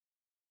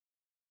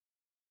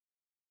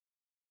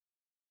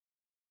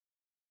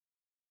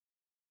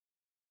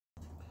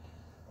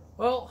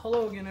Well,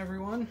 hello again,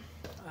 everyone.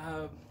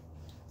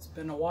 It's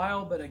been a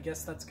while, but I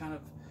guess that's the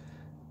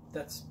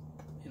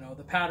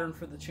pattern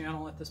for the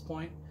channel at this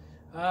point.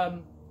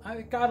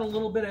 I got a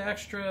little bit of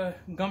extra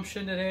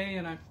gumption today,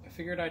 and I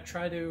figured I'd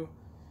try to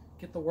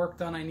get the work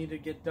done I need to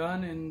get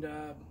done and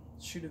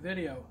shoot a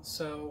video.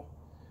 So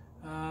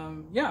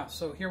yeah,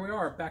 so here we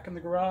are back in the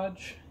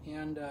garage,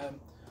 and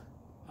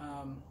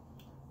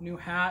new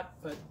hat,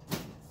 but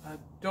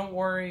don't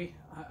worry,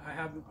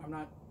 I'm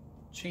not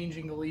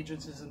changing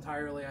allegiances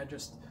entirely. I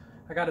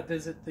got to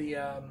visit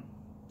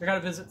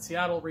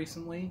Seattle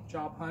recently,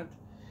 job hunt,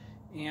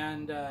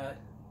 and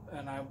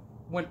I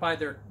went by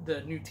the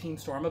new team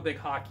store. I'm a big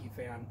hockey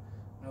fan.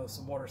 I know it's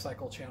a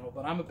motorcycle channel,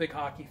 but I'm a big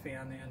hockey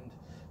fan, and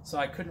so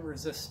I couldn't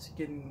resist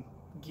getting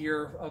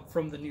gear up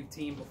from the new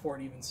team before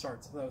it even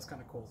starts. So that was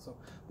kind of cool. So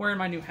wearing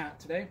my new hat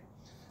today.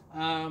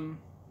 When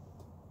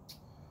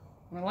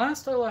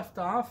last I left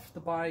off,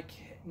 the bike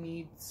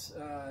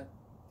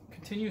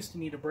continues to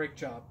need a brake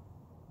job.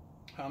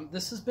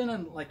 This has been a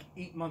like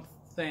 8-month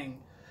thing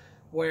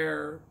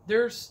where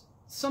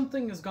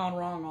something has gone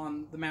wrong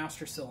on the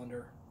master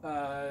cylinder.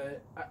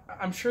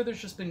 I'm sure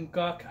there's just been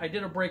guck. I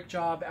did a brake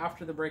job.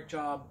 After the brake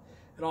job,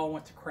 it all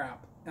went to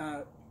crap.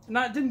 It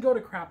didn't go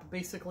to crap, but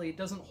basically it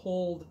doesn't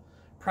hold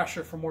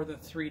pressure for more than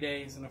 3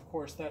 days, and of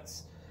course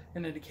that's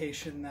an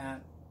indication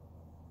that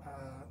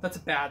that's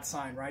a bad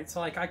sign, right? So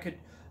like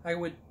I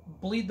would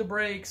bleed the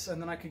brakes,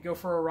 and then I could go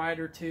for a ride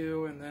or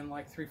two, and then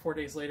like 3-4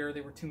 days later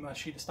they were too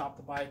mushy to stop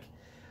the bike.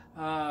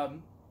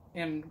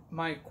 And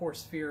my, of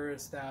course, fear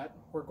is that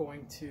we're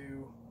going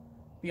to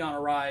be on a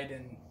ride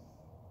and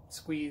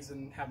squeeze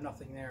and have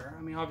nothing there.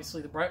 I mean,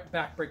 obviously the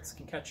back brakes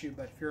can catch you,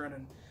 but if you're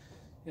in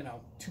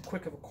too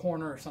quick of a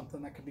corner or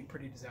something, that could be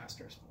pretty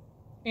disastrous.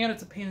 And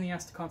it's a pain in the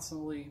ass to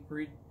constantly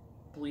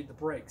bleed the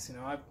brakes.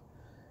 I've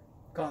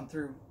gone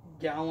through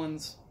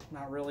gallons,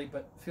 not really,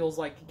 but feels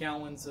like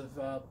gallons of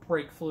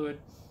brake fluid.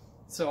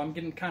 So I'm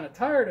getting kind of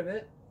tired of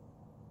it.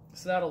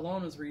 So that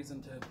alone is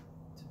reason to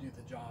do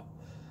the job.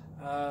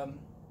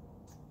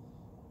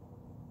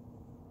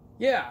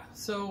 Yeah,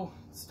 so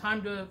it's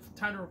time to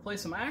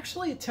replace them. I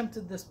actually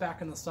attempted this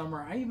back in the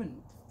summer. I even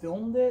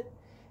filmed it,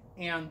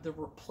 and the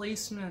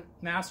replacement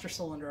master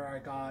cylinder I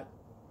got,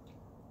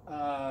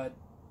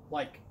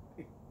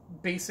 it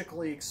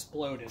basically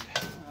exploded.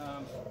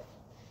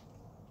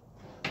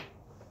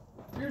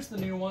 Here's the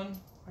new one.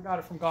 I got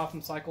it from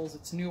Gotham Cycles.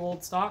 It's new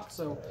old stock,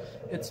 so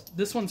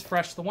this one's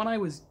fresh. The one I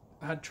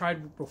had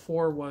tried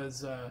before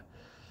was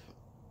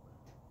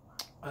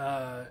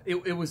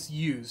it was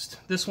used.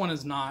 This one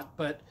is not,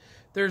 but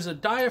there's a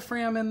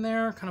diaphragm in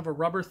there, kind of a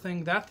rubber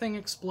thing. That thing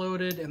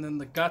exploded, and then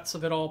the guts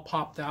of it all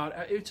popped out.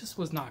 It just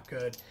was not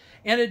good,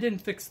 and it didn't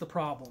fix the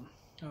problem.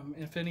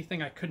 If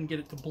anything, I couldn't get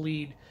it to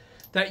bleed.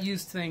 That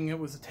used thing, it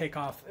was a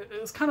takeoff. It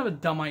was kind of a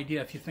dumb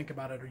idea if you think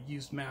about it, a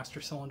used master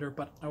cylinder,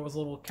 but I was a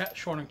little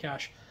short on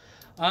cash.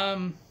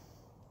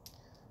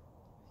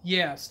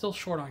 Yeah, still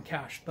short on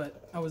cash,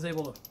 but I was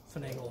able to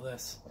finagle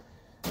this.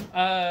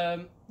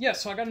 Yeah,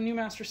 so I got a new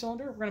master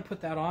cylinder. We're going to put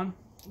that on.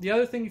 The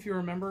other thing, if you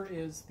remember,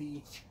 is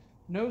the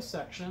nose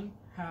section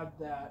had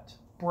that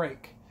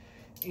break.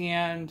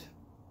 And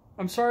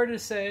I'm sorry to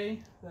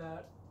say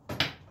that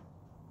it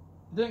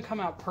didn't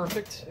come out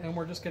perfect, and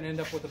we're just going to end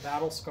up with a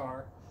battle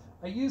scar.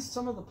 I used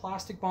some of the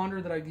plastic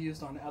bonder that I've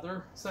used on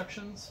other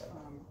sections.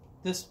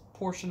 This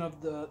portion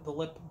of the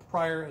lip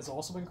prior has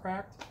also been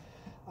cracked.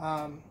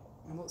 And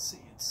let's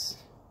see, it's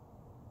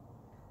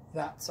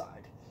that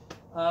side.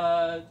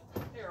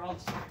 Here, I'll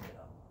just back it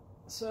up.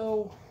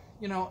 So,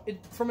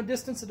 from a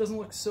distance it doesn't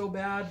look so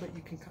bad, but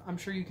I'm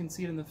sure you can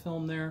see it in the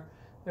film there.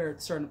 There,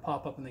 it's starting to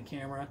pop up in the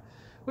camera.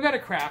 We got a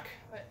crack.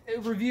 A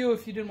review,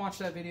 if you didn't watch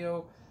that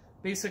video,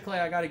 basically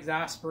I got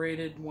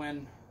exasperated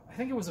when, I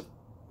think it was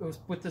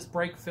with this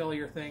brake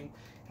failure thing,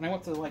 and I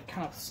went to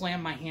kind of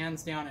slam my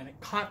hands down, and it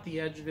caught the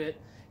edge of it.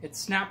 It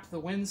snapped the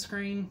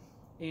windscreen,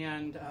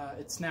 and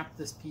it snapped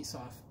this piece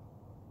off.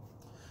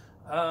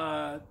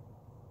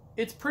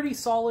 It's pretty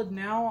solid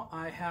now.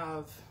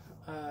 I've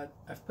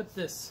put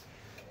this.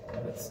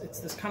 It's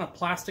this kind of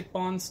plastic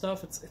bond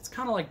stuff. It's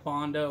kind of like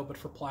Bondo, but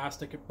for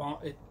plastic.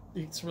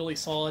 It's really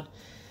solid.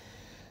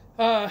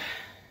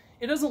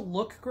 It doesn't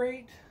look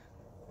great,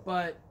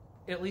 but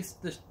at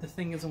least the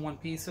thing is in one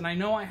piece. And I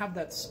know I have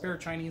that spare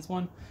Chinese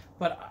one,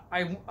 but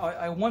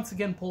I once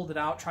again pulled it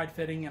out, tried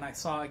fitting, and I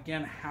saw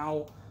again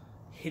how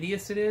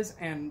hideous it is.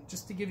 And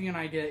just to give you an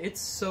idea,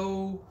 it's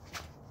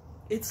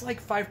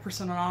like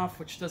 5% off,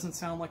 which doesn't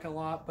sound like a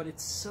lot, but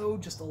it's so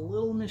just a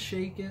little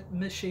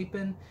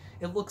misshapen.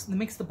 It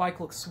makes the bike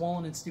look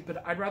swollen and stupid.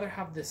 I'd rather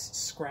have this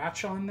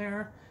scratch on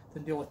there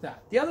than deal with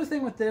that. The other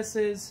thing with this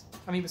is,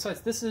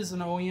 besides this is an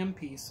OEM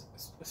piece,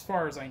 as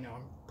far as I know,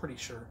 I'm pretty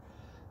sure.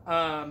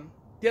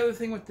 The other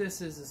thing with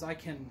this is I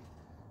can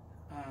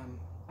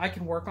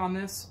work on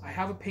this. I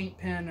have a paint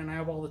pen, and I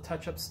have all the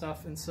touch-up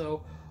stuff, and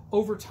so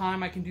over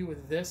time I can do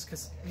with this,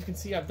 because you can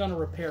see I've done a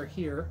repair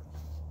here.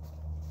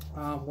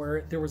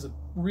 Where there was a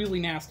really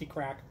nasty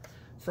crack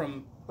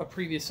from a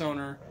previous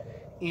owner,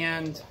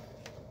 and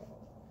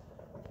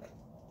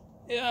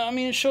Yeah, I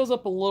mean, it shows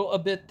up a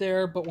bit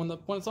there, but when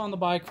it's on the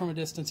bike from a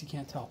distance, you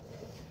can't tell.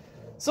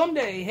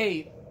 Someday,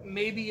 hey,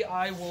 maybe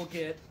I will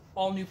get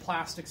all new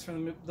plastics for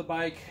the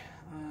bike.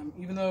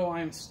 Even though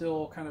I'm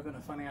still kind of in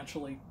a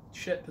financially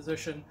shit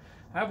position,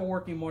 I have a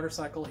working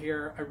motorcycle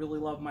here. I really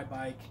love my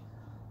bike.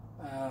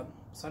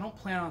 So I don't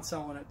plan on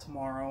selling it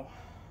tomorrow,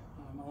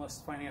 unless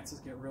finances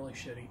get really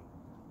shitty.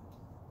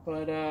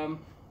 But,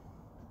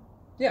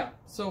 yeah,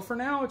 so for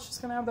now, it's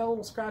just going to have that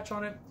little scratch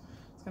on it.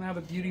 It's going to have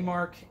a beauty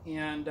mark,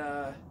 and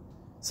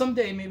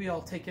someday maybe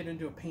I'll take it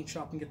into a paint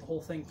shop and get the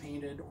whole thing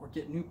painted, or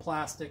get new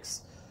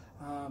plastics.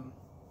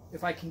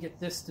 If I can get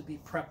this to be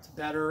prepped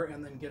better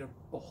and then get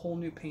a whole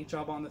new paint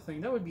job on the thing,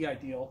 that would be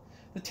ideal.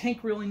 The tank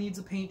really needs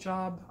a paint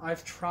job.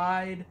 I've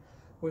tried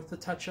with the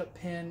touch-up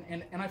pin,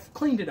 and I've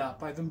cleaned it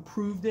up. I've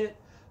improved it,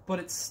 but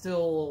it's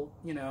still,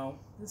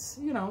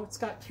 it's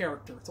got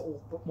character. It's an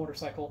old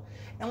motorcycle.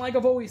 And like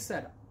I've always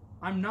said,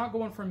 I'm not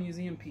going for a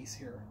museum piece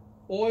here.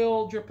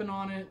 Oil dripping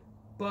on it,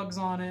 bugs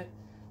on it.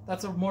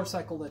 That's a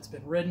motorcycle that's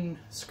been ridden.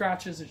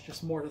 Scratches is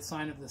just more the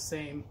sign of the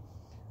same.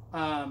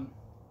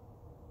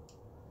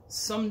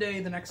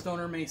 Someday the next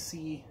owner may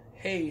see,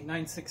 hey,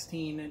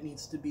 916, it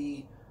needs to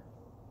be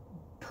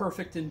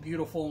perfect and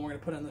beautiful, and we're going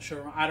to put it in the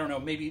showroom. I don't know,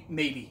 maybe,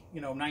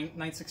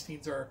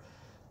 916s are,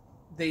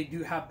 they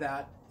do have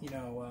that,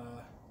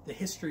 the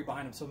history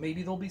behind them, so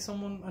maybe there'll be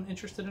someone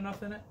interested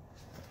enough in it.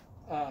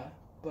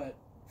 But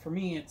for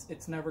me,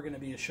 it's never going to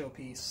be a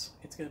showpiece.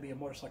 It's going to be a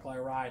motorcycle I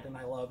ride and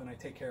I love and I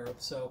take care of.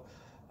 So,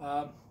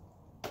 to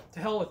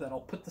hell with it.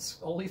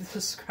 I'll leave the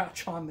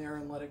scratch on there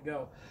and let it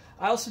go.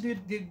 I also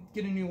did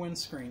get a new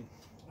windscreen.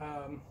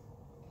 I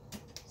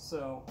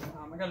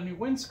got a new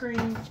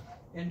windscreen,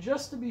 and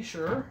just to be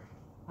sure,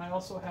 I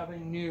also have a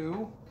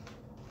new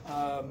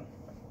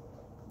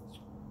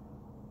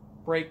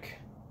brake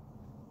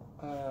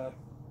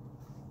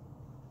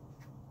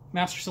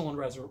master cylinder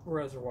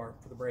reservoir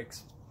for the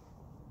brakes.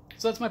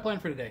 So that's my plan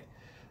for today.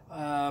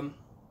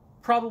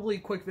 Probably a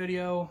quick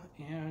video,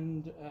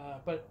 and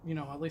but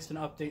at least an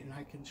update, and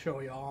I can show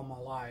you all my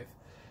live.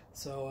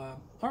 So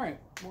all right,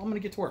 well, I'm gonna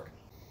get to work.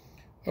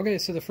 Okay,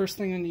 so the first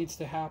thing that needs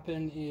to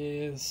happen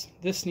is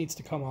this needs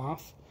to come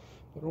off.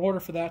 But in order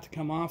for that to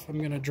come off, I'm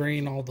gonna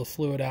drain all the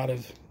fluid out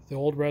of the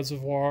old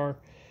reservoir.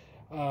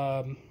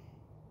 Try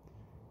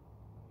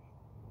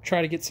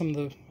to get some of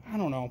the, I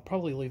don't know,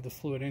 probably leave the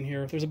fluid in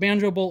here. There's a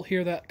banjo bolt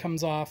here that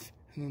comes off,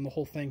 and then the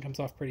whole thing comes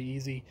off pretty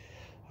easy.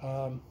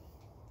 Got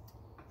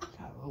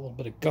a little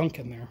bit of gunk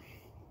in there.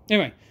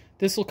 Anyway,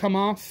 this will come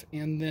off,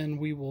 and then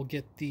we will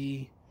get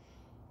the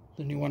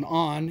new one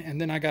on, and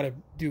then I gotta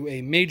do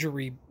a major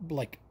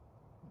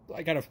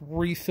I gotta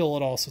refill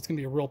it all, so it's gonna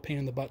be a real pain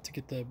in the butt to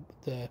get the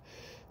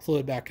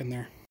fluid back in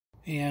there.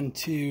 And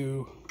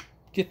to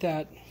get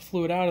that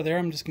fluid out of there,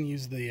 I'm just gonna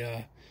use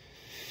the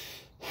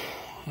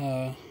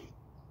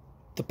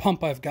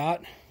pump I've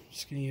got.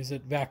 Just gonna use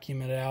it,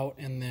 vacuum it out,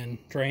 and then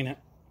drain it,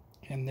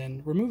 and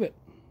then remove it.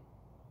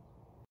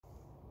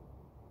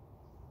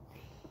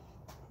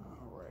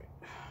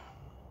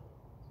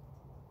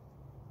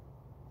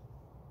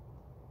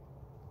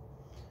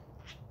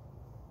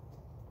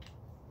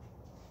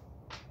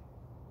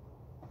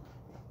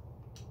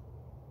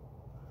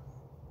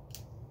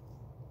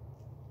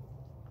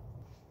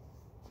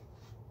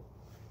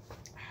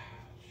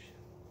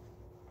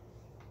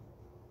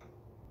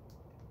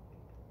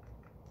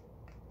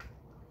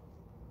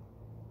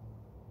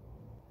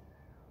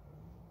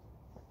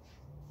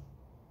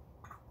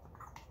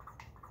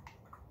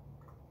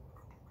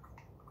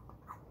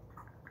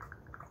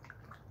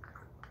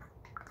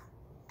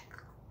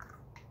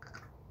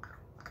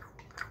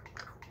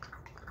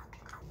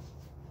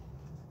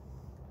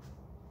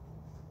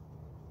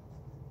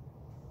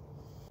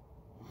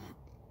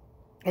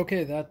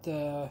 Okay,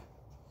 that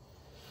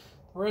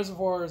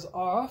reservoir is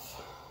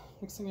off.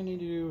 Next thing I need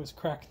to do is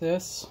crack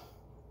this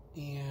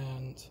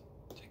and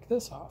take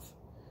this off.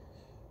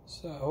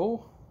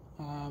 So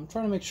I'm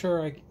trying to make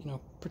sure I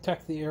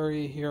protect the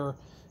area here,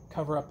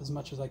 cover up as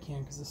much as I can,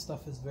 because this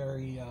stuff is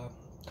very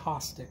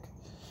caustic.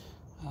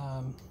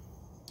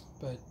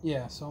 But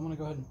yeah, so I'm going to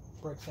go ahead and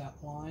break that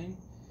line.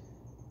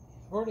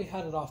 I've already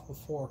had it off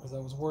before because I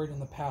was worried in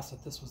the past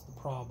that this was the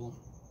problem.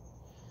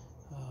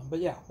 But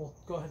yeah, we'll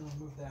go ahead and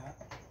remove that.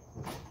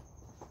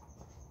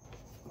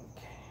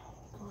 Okay,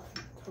 go ahead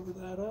and cover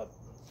that up.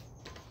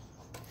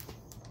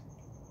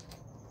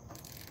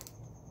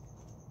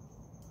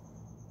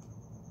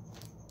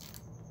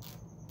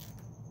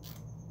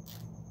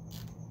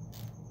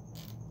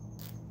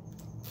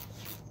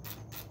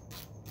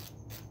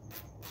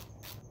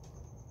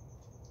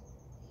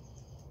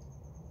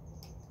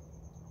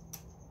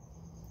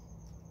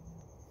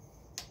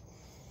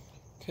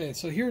 Okay,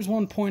 so here's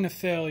one point of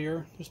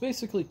failure. There's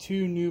basically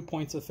two new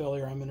points of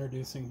failure I'm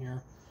introducing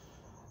here.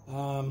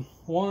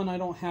 One, I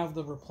don't have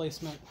the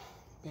replacement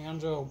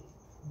banjo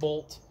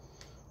bolt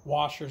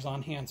washers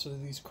on hand, so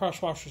these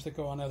crush washers that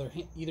go on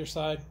either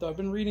side. I've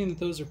been reading that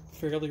those are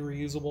fairly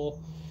reusable,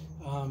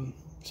 so I'm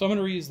going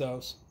to reuse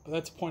those. But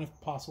that's a point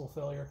of possible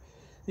failure.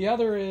 The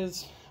other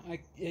is I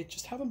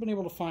just haven't been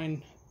able to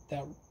find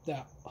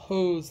that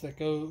hose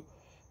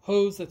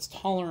that's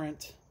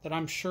tolerant, that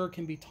I'm sure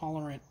can be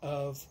tolerant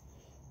of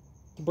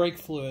the brake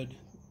fluid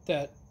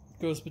that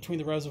goes between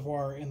the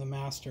reservoir and the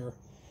master.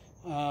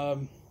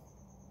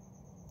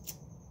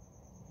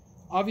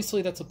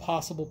 Obviously, that's a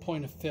possible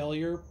point of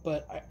failure,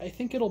 but I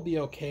think it'll be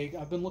okay.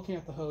 I've been looking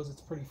at the hose;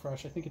 it's pretty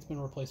fresh. I think it's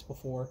been replaced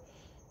before,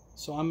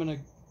 so I'm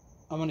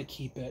gonna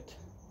keep it.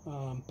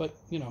 But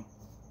you know,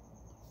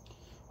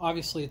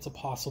 obviously, it's a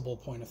possible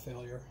point of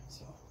failure.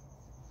 So,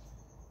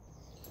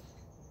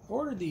 I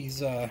ordered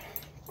these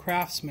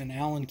Craftsman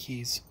Allen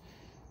keys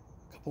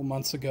a couple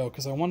months ago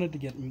because I wanted to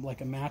get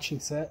like a matching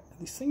set.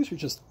 These things are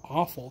just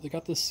awful. They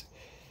got this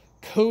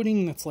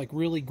coating that's like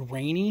really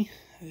grainy.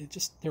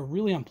 They're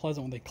really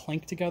unpleasant when they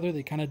clink together.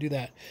 They kind of do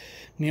that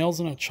nails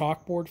in a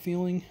chalkboard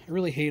feeling. I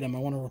really hate them. I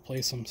want to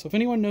replace them. So if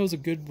anyone knows a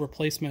good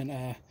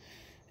replacement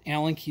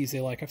Allen keys they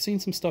like, I've seen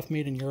some stuff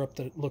made in Europe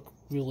that look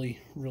really,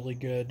 really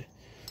good.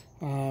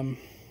 I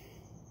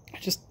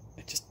just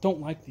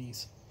don't like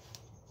these.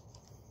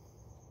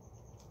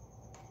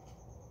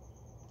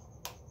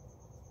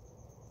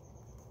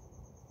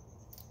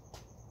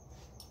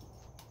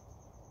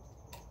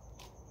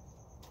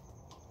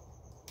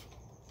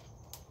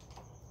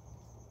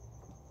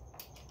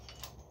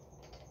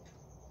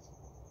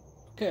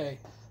 Okay,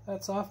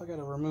 that's off. I got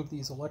to remove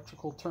these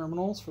electrical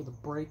terminals for the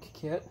brake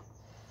kit,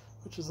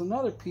 which is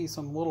another piece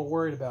I'm a little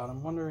worried about.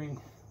 I'm wondering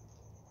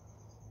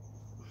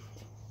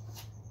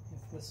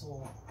if this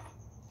will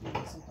be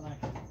something I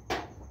can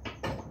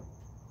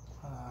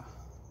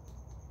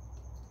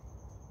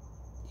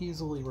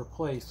easily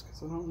replace,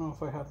 because I don't know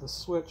if I have the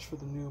switch for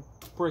the new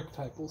brake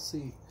type. We'll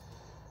see.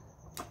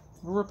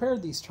 We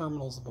repaired these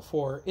terminals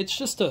before. It's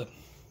just a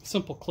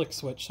simple click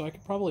switch, so I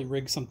could probably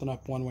rig something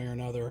up one way or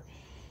another.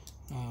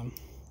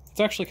 It's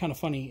actually kind of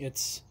funny.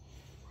 It's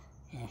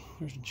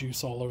there's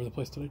juice all over the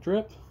place. Did I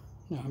drip?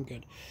 No, I'm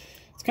good.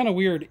 It's kind of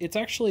weird. It's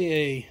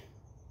actually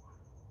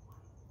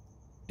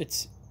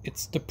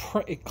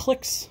it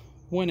clicks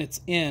when it's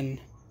in,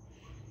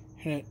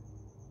 and it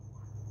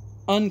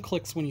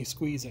unclicks when you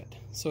squeeze it.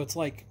 So it's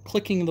like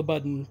clicking the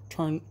button,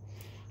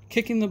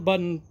 kicking the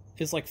button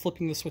is like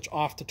flipping the switch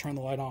off to turn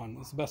the light on.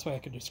 That's the best way I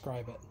could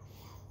describe it.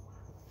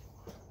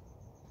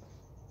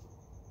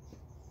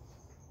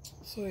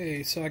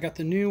 So I got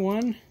the new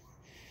one.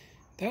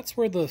 That's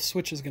where the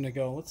switch is going to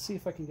go. Let's see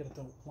if I can get it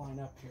to line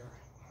up here.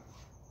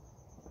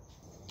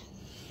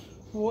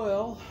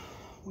 Well,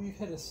 we've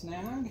hit a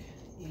snag,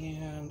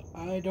 and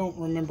I don't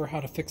remember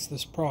how to fix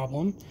this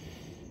problem.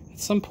 At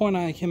some point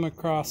I came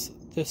across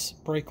this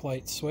brake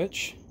light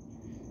switch,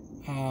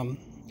 and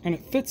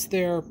it fits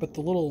there, but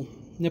the little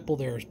nipple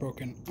there is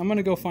broken. I'm going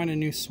to go find a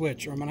new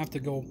switch, or I'm going to have to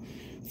go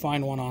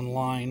find one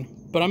online.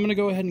 But I'm going to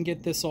go ahead and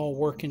get this all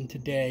working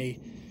today,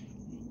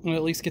 and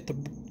at least get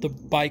the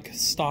bike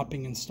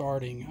stopping and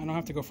starting. I don't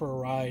have to go for a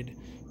ride,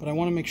 but I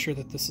want to make sure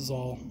that this is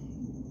all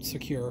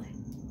secure.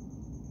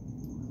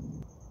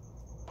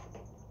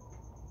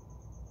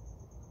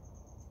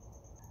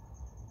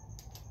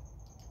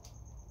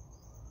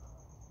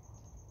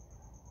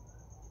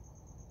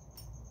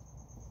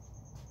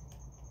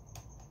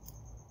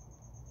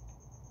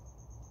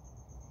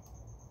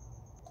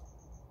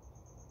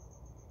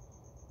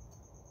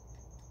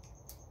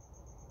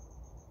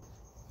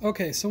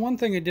 Okay, so one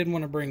thing I did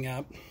want to bring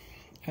up,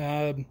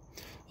 a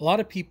lot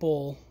of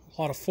people,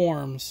 a lot of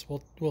forums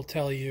will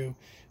tell you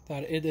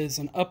that it is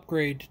an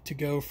upgrade to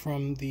go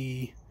from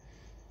the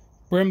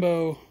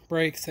Brembo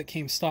brakes that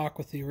came stock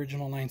with the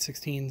original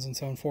 916s and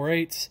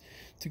 748s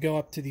to go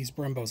up to these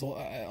Brembos.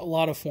 A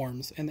lot of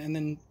forums. And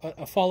then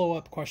a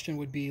follow-up question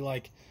would be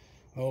like,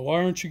 oh,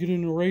 why aren't you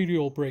getting a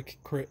radial brake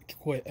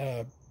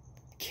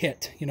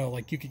kit? You know,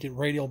 like you could get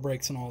radial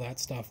brakes and all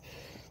that stuff.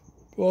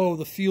 Oh,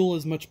 the fuel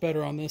is much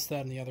better on this,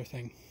 that, and the other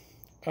thing.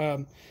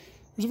 There's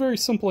a very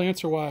simple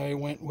answer why I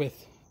went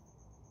with...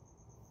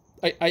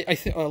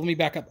 let me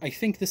back up. I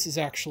think this is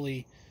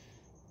actually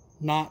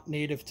not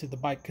native to the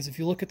bike, because if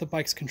you look at the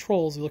bike's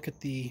controls, you look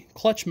at the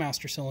clutch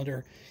master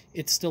cylinder,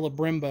 it's still a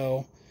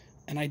Brembo,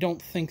 and I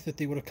don't think that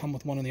they would have come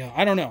with one or the other.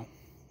 I don't know,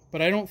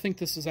 but I don't think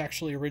this is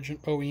actually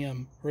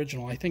OEM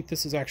original. I think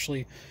this is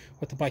actually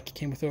what the bike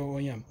came with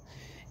OEM.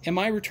 Am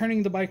I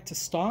returning the bike to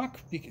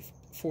stock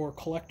for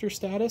collector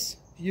status?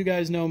 You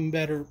guys know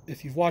better.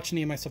 If you've watched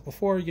any of my stuff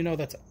before, you know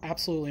that's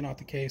absolutely not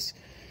the case.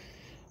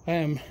 I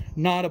am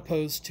not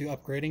opposed to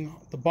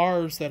upgrading. The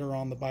bars that are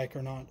on the bike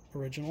are not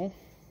original.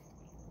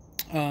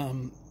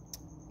 The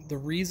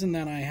reason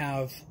that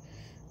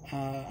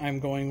I'm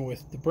going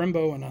with the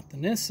Brembo and not the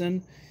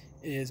Nissan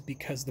is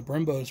because the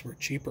Brembos were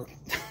cheaper.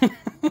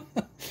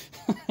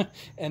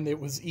 And it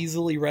was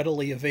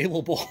readily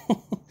available.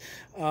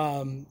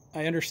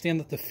 I understand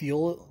that the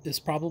feel is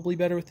probably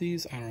better with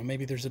these. I don't know,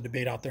 maybe there's a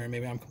debate out there and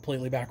maybe I'm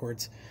completely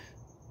backwards.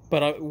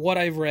 But what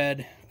I've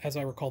read, as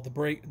I recall,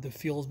 the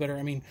feel is better.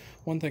 I mean,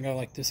 one thing I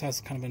like, this has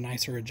kind of a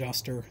nicer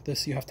adjuster.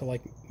 This you have to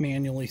like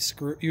manually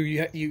screw.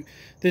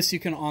 This you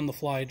can on the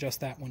fly adjust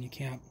that one, you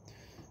can't.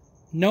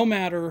 No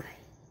matter,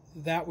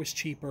 that was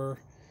cheaper.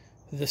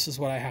 This is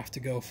what I have to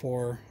go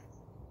for.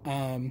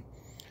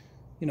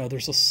 you know,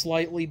 there's a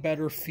slightly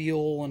better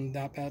feel and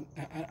that bad.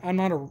 I'm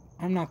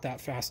not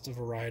that fast of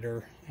a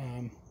rider.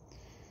 I'm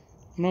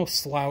no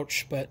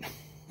slouch, but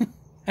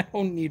I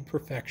don't need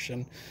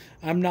perfection.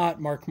 I'm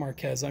not Marc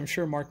Marquez. I'm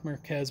sure Marc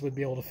Marquez would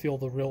be able to feel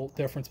the real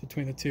difference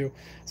between the two.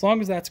 As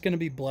long as that's going to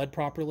be bled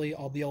properly,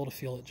 I'll be able to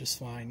feel it just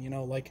fine. You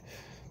know, like,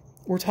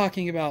 we're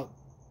talking about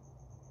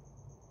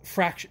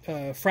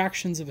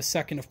fractions of a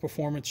second of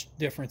performance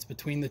difference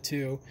between the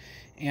two,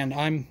 and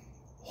I'm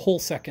whole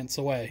seconds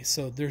away,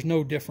 so there's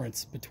no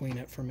difference between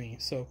it for me.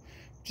 So I'm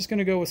just going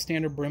to go with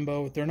standard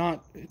Brembo.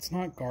 It's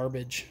not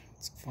garbage.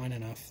 It's fine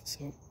enough.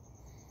 So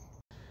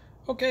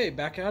okay,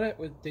 back at it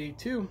with day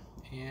 2,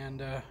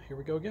 and here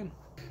we go again.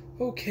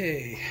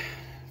 Okay,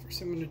 first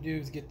thing I'm going to do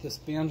is get this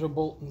banjo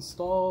bolt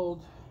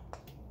installed.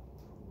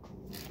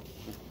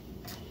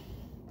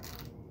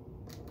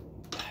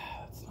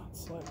 It's not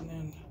sliding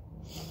in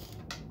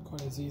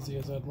quite as easy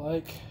as I'd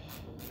like.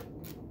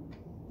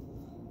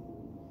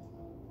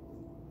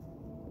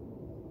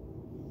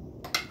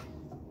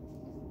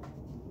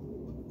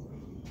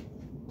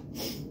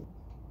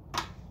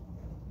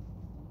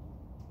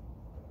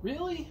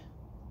 Really?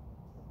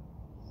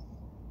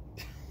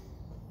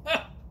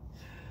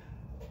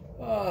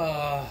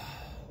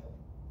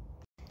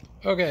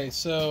 Okay,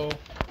 so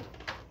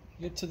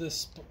get to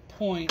this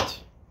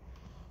point.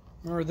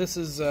 Remember, this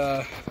is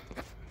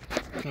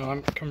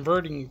I'm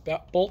converting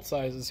bolt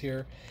sizes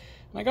here.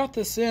 And I got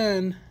this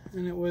in,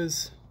 and it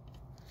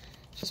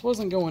just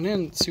wasn't going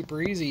in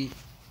super easy,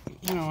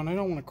 you know. And I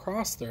don't want to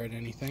cross thread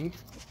anything.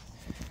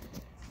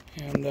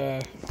 And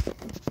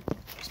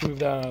just move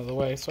that out of the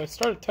way. So I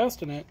started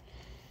testing it,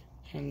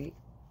 and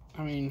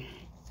I mean,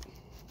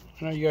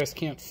 I know you guys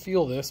can't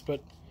feel this,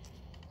 but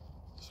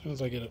as soon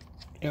as I get it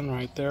in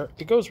right there,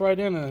 it goes right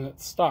in and it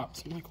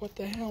stops. I'm like, what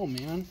the hell,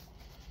 man?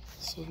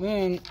 So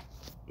then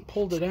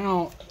pulled it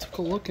out, took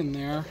a look in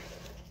there.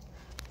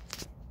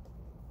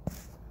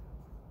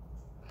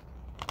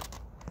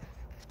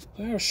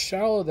 Look how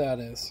shallow that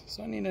is.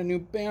 So I need a new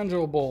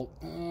banjo bolt.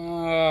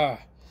 I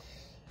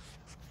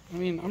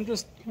mean, I'm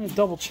just gonna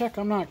double check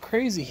I'm not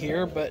crazy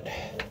here, but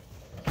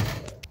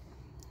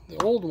the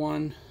old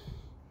one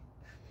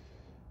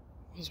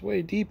was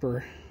way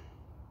deeper.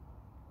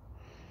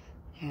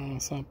 Oh,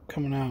 it's not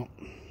coming out.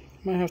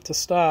 Might have to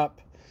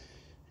stop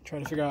and try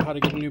to figure out how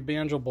to get a new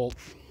banjo bolt.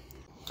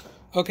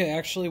 Okay,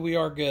 actually we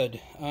are good.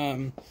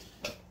 We've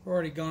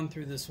already gone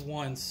through this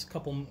once, a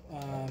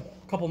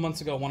couple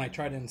months ago when I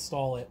tried to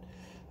install it.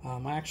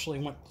 I actually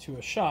went to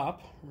a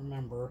shop.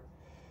 Remember,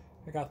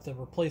 I got the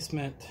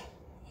replacement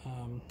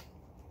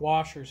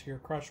washers here,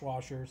 crush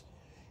washers,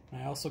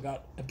 and I also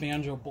got a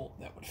banjo bolt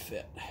that would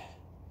fit.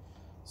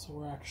 So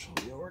we're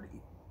actually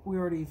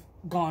already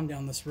gone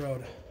down this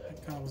road. I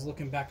kind of was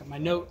looking back at my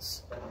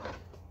notes,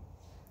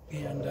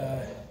 and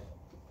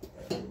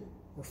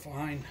we're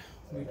fine.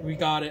 We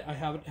got it. I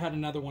haven't had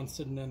another one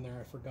sitting in there.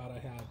 I forgot I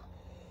had.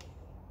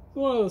 It's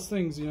one of those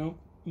things, you know,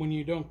 when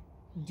you don't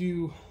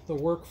do the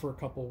work for a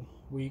couple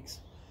weeks.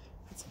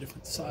 It's a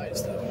different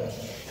size, though.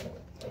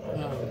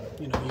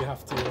 You know, you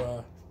have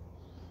to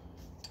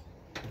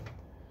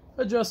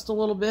adjust a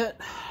little bit.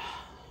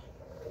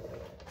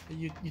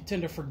 You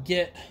tend to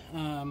forget.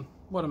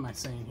 What am I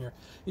saying here?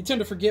 You tend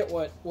to forget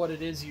what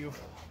it is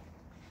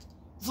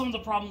some of the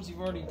problems you've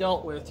already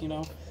dealt with, you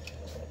know.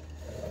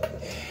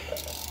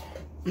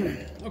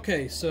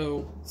 Okay,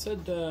 so it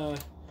said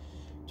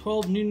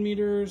 12 Newton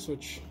meters,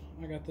 which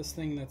I got this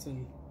thing that's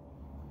in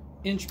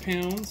inch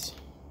pounds.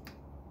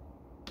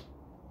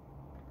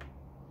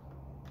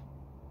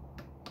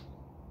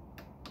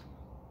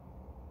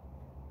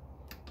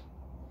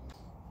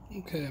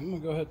 Okay, I'm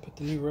gonna go ahead and put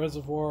the new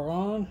reservoir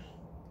on.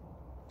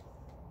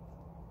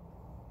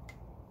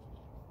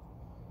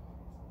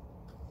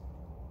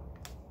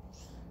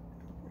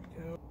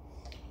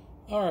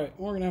 Alright,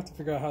 we're going to have to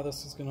figure out how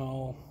this is going to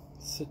all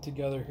sit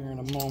together here in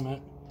a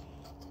moment.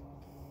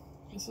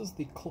 This is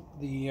the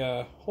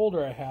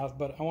holder I have,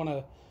 but I want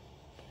to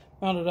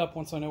mount it up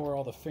once I know where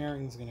all the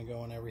fairing's going to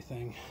go and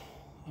everything.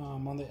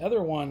 On the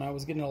other one, I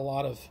was getting a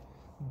lot of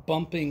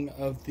bumping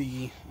of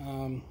the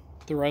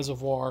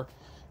reservoir.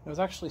 It was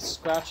actually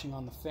scratching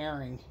on the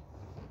fairing.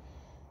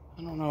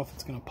 I don't know if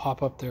it's going to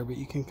pop up there, but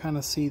you can kind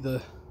of see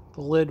the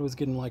lid was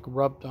getting like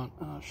rubbed on.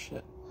 Oh,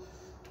 shit.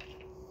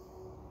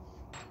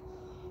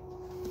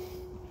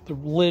 The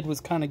lid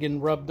was kind of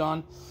getting rubbed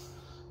on,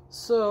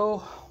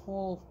 so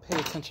we'll pay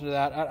attention to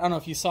that. I don't know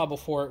if you saw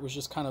before, it was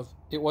just kind of,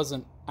 it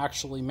wasn't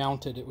actually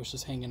mounted, it was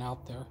just hanging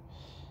out there.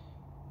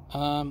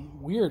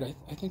 Weird.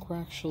 I think we're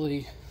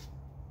actually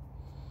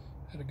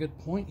at a good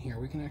point here.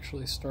 We can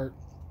actually start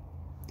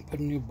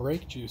putting new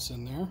brake juice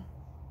in there.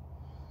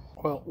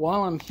 Well,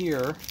 while I'm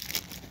here,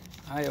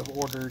 I have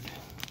ordered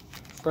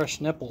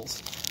fresh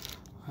nipples.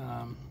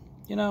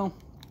 You know,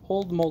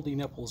 old moldy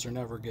nipples are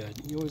never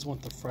good. You always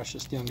want the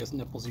freshest, youngest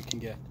nipples you can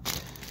get.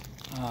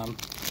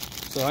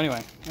 So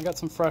anyway, I got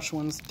some fresh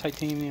ones,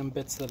 titanium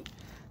bits that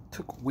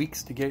took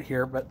weeks to get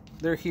here, but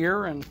they're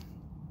here, and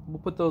we'll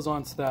put those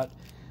on so that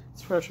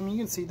it's fresh. I mean, you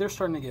can see they're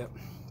starting to get,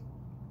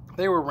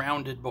 they were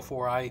rounded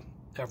before I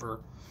ever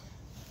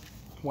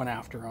went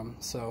after them.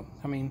 So,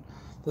 I mean,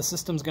 the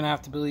system's going to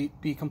have to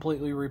be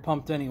completely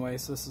repumped anyway,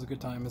 so this is a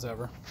good time as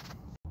ever.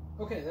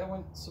 Okay, that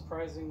went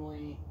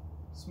surprisingly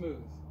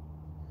smooth.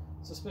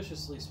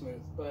 Suspiciously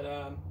smooth. But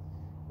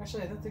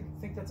actually, I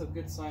think that's a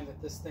good sign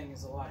that this thing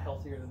is a lot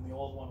healthier than the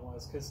old one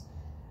was. Because,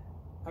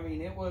 I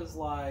mean, it was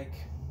like...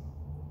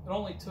 It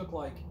only took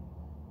like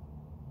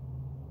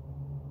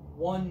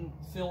one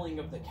filling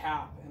of the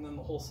cap, and then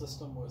the whole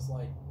system was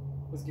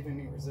giving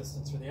me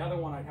resistance. For the other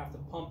one, I'd have to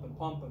pump and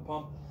pump and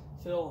pump,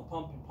 fill and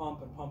pump and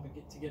pump and pump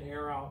and get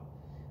air out.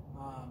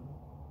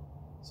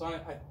 So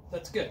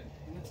that's good,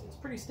 and it's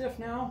pretty stiff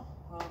now.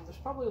 There's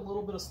probably a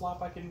little bit of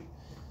slop I can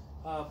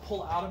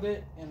pull out of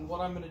it, and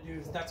what I'm going to do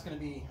is that's going to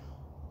be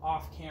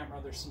off camera.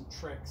 There's some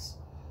tricks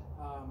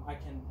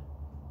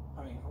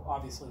I mean,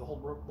 obviously the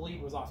whole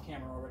bleed was off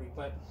camera already,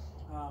 but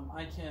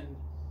I can,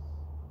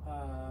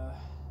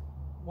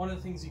 one of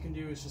the things you can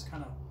do is just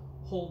kind of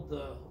hold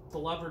the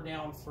lever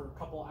down for a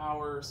couple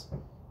hours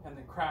and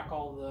then crack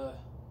all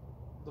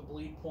the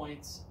bleed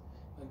points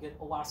and get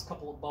the last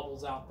couple of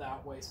bubbles out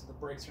that way so the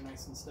brakes are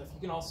nice and stiff. You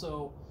can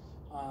also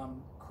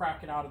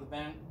crack it out of the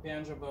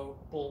banjo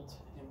bolt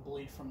and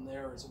bleed from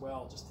there as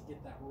well, just to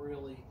get that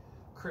really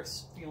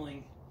crisp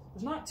feeling.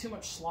 There's not too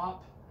much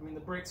slop. I mean, the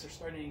brakes are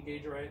starting to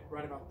engage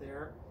right about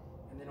there,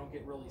 and they don't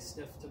get really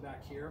stiff to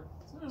back here.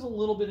 So there's a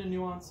little bit of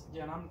nuance.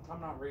 Again,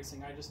 I'm not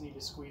racing. I just need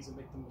to squeeze and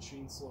make the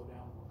machine slow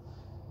down.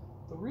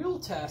 The real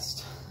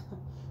test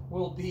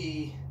will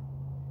be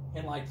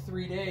in like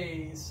 3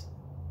 days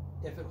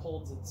if it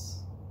holds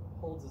its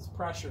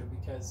pressure,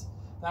 because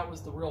that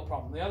was the real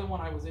problem. The other one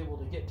I was able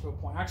to get to a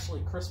point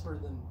actually crisper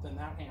than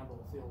that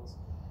handle feels,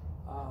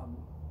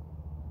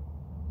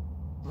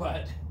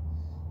 but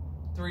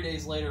 3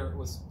 days later it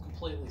was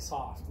completely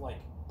soft, like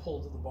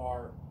pulled to the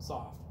bar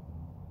soft.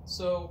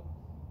 So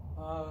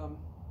I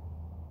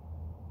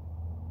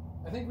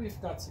think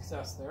we've got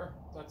success there.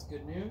 That's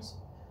good news.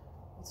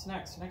 What's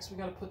next? Next we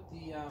got to put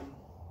the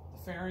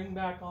fairing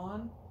back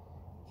on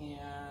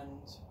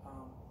and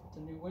put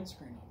the new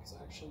windscreen on, because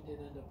I actually did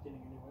end up getting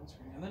a new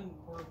windscreen, and then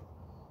we're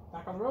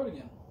back on the road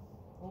again.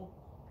 Well,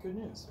 good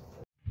news.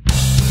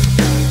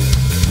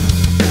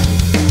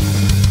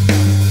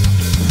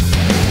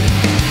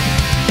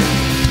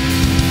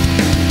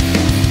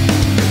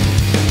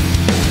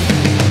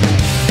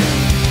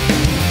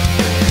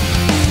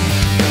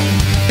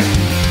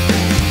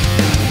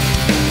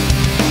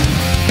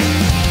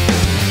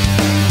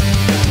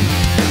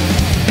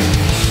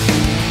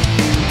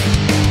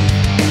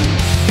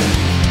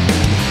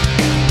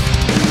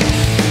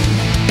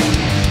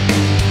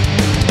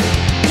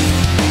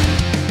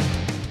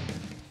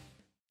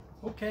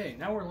 Okay,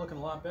 now we're looking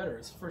a lot better.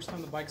 It's the first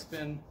time the bike's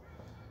been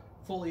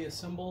fully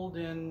assembled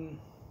in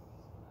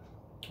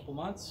a couple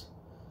months.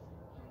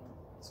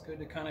 It's good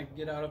to kind of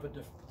get out of a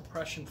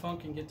depression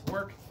funk and get to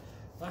work.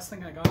 Last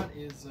thing I got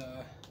is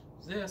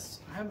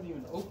this. I haven't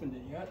even opened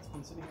it yet. It's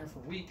been sitting here for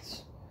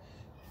weeks.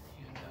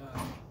 And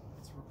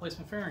it's a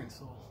replacement fairing,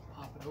 so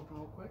I'll pop it open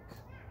real quick.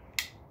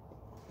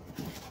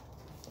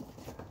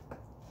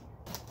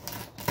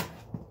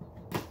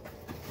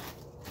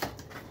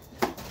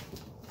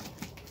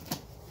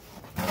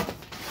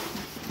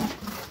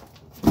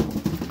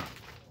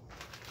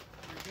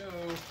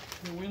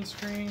 The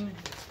windscreen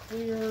is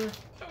clear.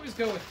 I always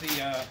go with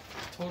the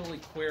totally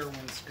clear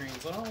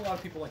windscreens. I know a lot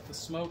of people like the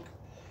smoke,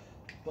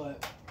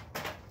 but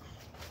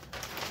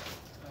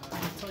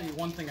I'll tell you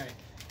one thing I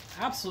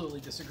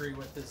absolutely disagree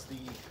with is the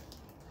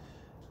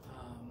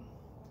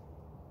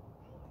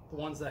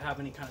ones that have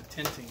any kind of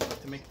tinting,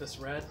 like to make this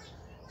red.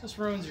 It just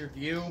ruins your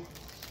view,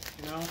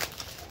 you know.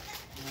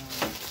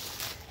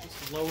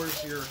 Just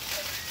lowers your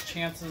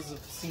chances of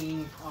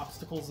seeing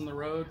obstacles in the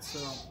road, so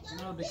I'm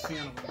not a big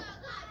fan of them.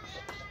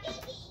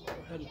 Go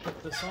ahead and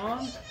put this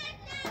on.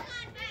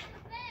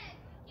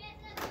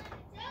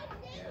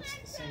 Yeah, it's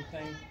the same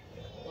thing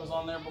that was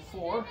on there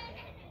before.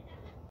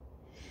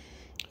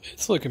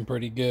 It's looking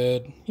pretty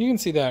good. You can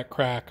see that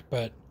crack,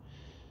 but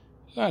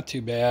not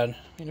too bad.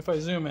 I mean, if I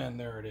zoom in,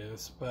 there it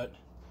is. But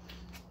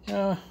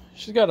yeah,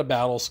 she's got a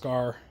battle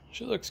scar.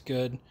 She looks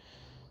good.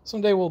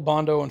 Someday we'll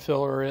Bondo and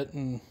filler it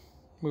and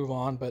move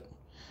on, but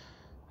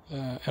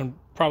and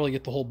probably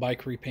get the whole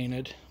bike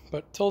repainted.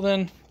 But till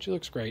then, she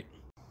looks great.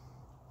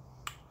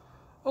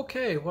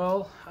 Okay,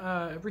 well,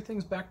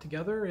 everything's back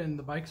together and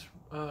the bike's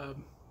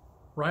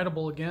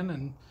rideable again,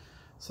 and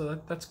so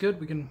that's good.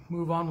 We can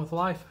move on with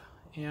life,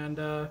 and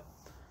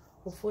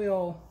hopefully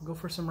I'll go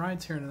for some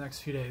rides here in the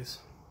next few days.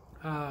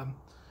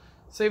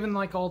 Saving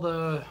like all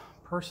the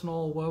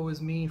personal woe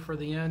is me for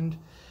the end.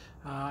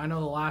 I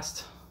know the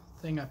last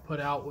thing I put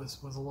out was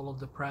a little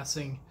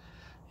depressing,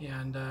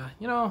 and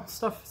you know,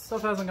 stuff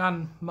hasn't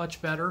gotten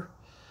much better,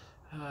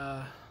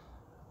 but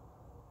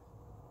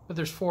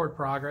there's forward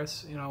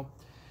progress. You know,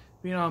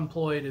 being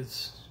unemployed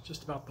is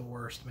just about the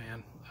worst,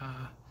 man.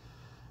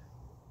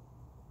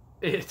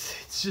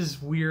 It's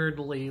just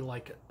weirdly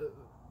like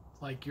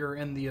you're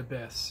in the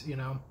abyss, you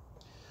know.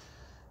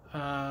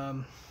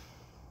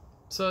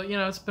 So you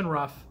know, it's been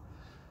rough.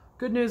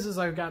 Good news is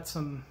I've had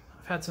some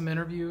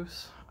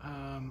interviews.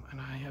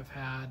 and I have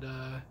had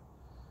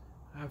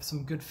I have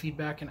some good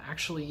feedback, and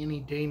actually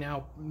any day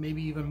now,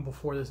 maybe even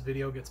before this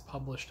video gets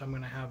published, I'm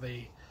going to have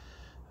a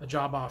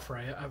job offer.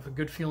 I have a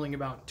good feeling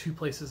about 2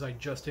 places I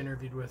just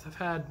interviewed with. I've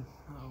had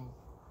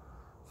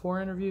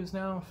 4 interviews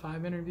now,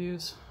 5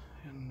 interviews,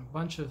 and a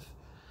bunch of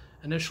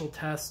initial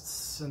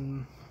tests,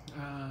 and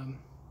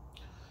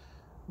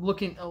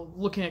looking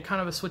at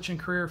kind of a switch in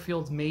career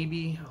fields.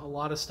 Maybe a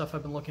lot of stuff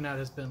I've been looking at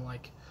has been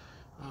like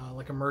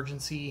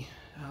emergency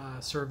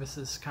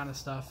services kind of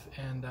stuff,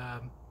 and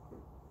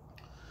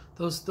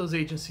those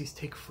agencies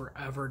take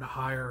forever to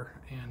hire,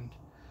 and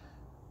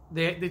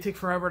they take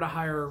forever to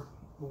hire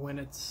when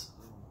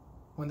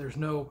there's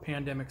no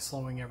pandemic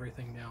slowing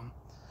everything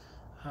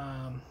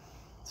down.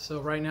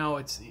 So right now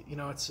it's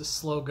just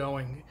slow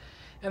going.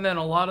 And then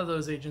a lot of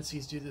those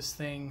agencies do this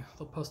thing.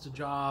 They'll post a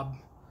job,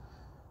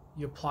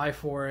 you apply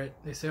for it,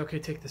 they say, okay,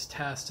 take this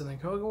test, and they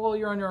go, well,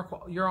 you're on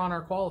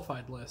our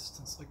qualified list.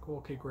 It's like, well,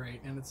 okay,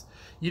 great. And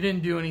you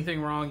didn't do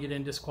anything wrong, you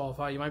didn't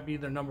disqualify, you might be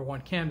their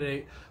 #1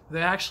 candidate, but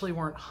they actually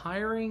weren't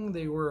hiring.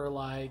 They were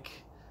like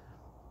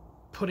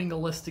putting a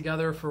list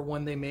together for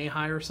when they may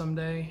hire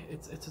someday.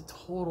 It's a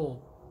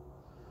total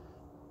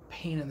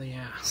pain in the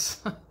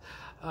ass.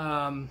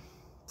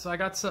 So I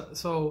got some.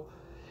 So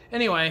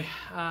anyway,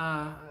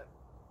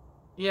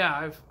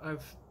 yeah,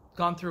 I've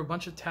gone through a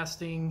bunch of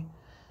testing.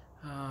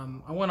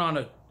 I went on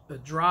a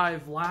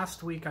drive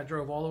last week. I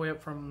drove all the way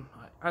up from.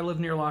 I live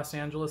near Los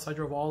Angeles. I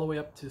drove all the way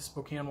up to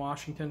Spokane,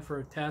 Washington for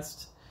a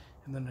test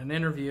and then an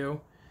interview.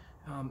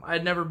 I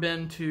had never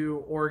been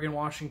to Oregon,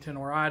 Washington,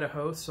 or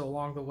Idaho, so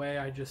along the way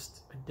I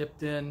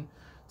dipped in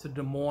to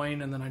Des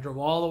Moines, and then I drove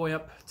all the way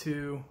up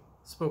to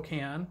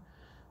Spokane.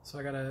 So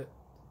I got to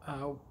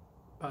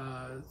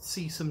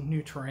see some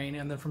new terrain,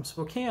 and then from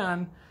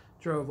Spokane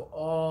drove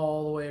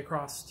all the way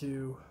across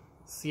to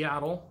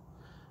Seattle.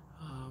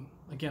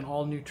 Again,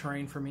 all new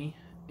terrain for me,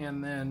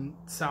 and then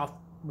south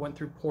went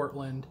through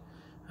Portland,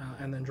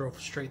 and then drove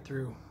straight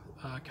through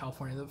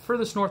California. The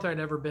furthest north I'd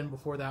ever been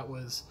before that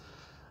was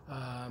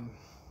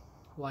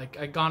like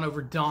I'd gone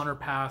over Donner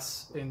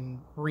Pass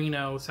in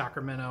Reno,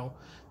 Sacramento.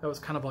 That was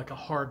kind of like a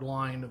hard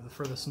line of the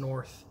furthest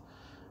north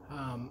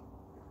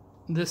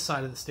this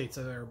side of the states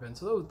I've ever been.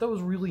 So that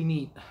was really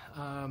neat,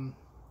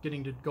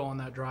 getting to go on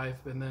that drive.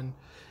 And then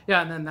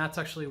yeah, and then that's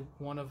actually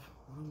one of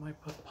my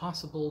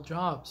possible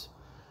jobs.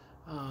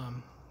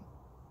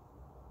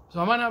 So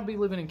I might not be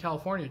living in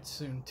California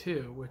soon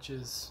too, which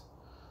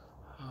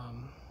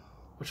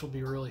will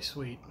be really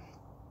sweet.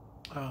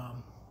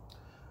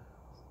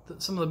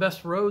 Some of the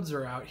best roads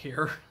are out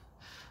here,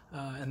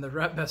 and the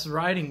best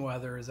riding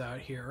weather is out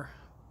here,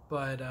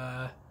 but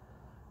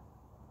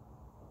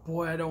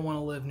boy, I don't want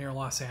to live near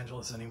Los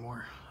Angeles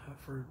anymore. I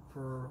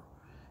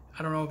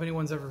don't know if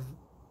anyone's ever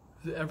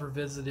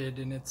visited,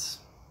 and it's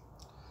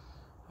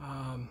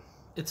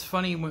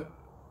funny when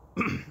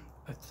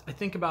I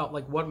think about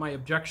like what my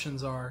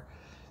objections are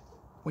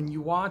when you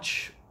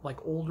watch like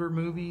older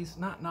movies,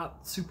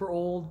 not super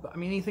old, but I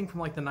mean anything from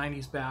like the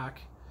 90s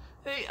back.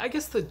 I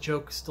guess the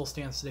joke still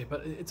stands today,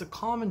 but it's a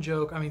common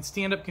joke. I mean,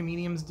 stand-up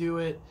comedians do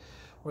it,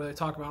 where they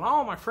talk about,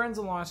 oh, my friends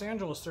in Los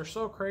Angeles, they're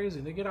so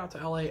crazy. They get out to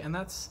LA, and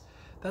that's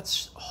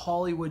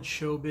Hollywood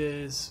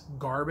showbiz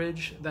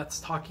garbage. That's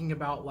talking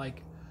about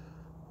like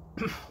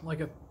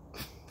like a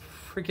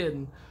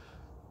freaking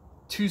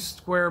 2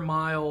 square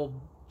mile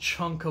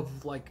chunk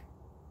of like,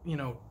 I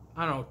don't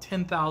know,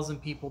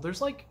 10,000 people.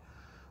 There's like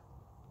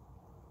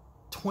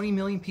 20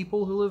 million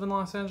people who live in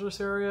Los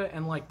Angeles area,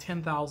 and like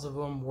 10,000 of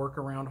them work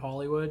around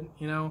Hollywood,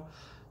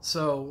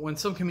 So when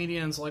some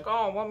comedians like,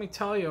 oh, let me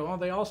tell you,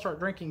 they all start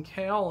drinking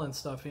kale and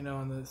stuff,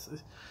 and this,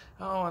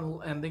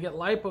 and they get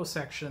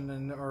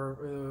liposuction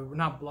or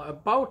not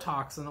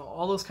Botox and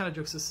all those kind of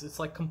jokes. It's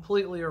like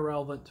completely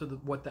irrelevant to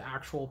what the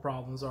actual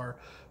problems are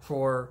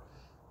for,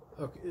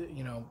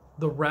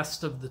 the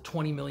rest of the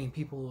 20 million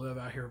people who live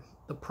out here.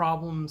 The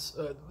problems,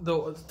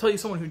 though, I'll tell you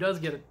someone who does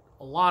get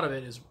a lot of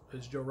it is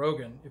Joe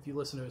Rogan. If you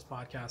listen to his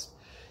podcast,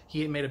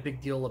 he made a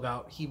big deal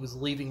about he was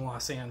leaving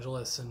Los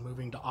Angeles and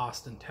moving to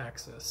Austin,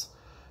 Texas.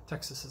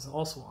 Texas is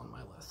also on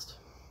my list.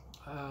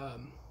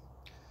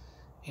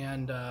 He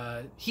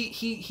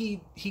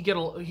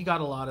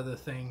got a lot of the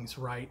things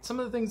right. Some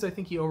of the things I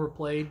think he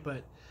overplayed,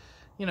 but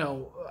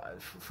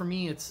for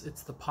me it's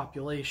the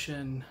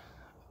population.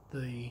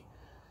 One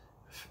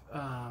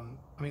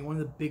of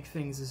the big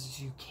things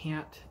is you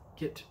can't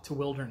get to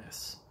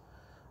wilderness.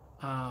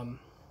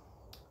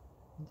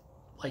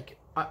 Like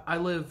I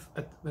live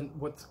in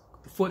what's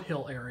the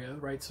foothill area,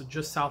 right? So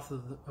just south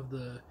of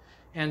the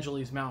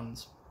Angeles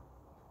Mountains,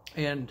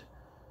 and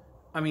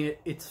I mean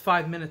it's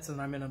 5 minutes, and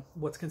I'm in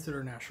what's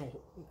considered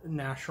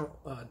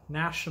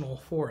national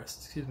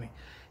forest. Excuse me,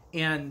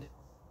 and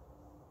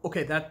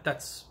okay,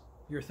 that's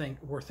your thing.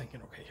 We're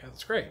thinking, okay, yeah,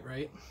 that's great,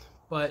 right?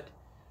 But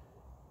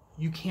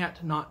you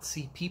can't not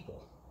see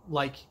people.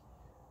 Like,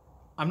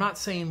 I'm not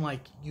saying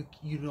like you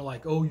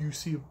like, oh, you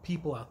see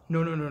people out.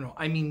 No.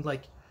 I mean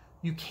like,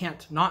 you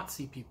can't not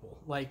see people.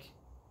 Like,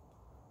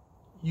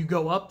 you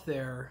go up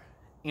there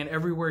and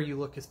everywhere you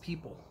look is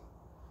people.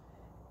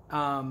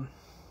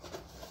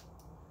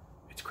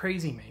 it's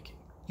crazy making.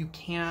 You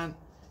can't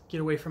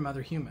get away from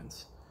other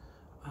humans.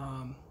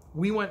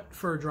 We went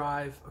for a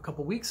drive a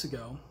couple weeks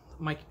ago.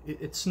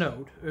 It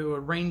snowed. It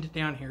rained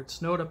down here. It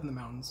snowed up in the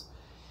mountains.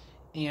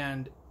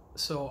 And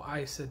so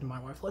I said to my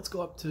wife, let's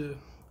go up to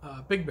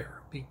Big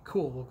Bear. Be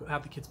cool. We'll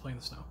have the kids play in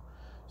the snow.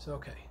 So,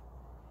 okay.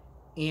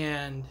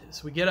 And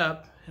so we get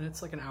up, and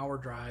it's like an hour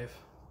drive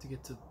to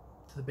get to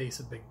the base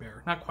of Big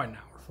Bear. Not quite an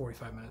hour,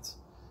 45 minutes.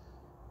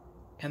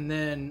 And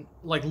then,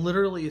 like,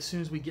 literally as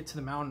soon as we get to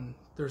the mountain,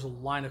 there's a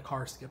line of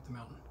cars to get up the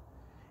mountain.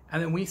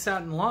 And then we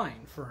sat in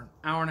line for an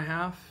hour and a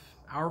half,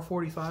 hour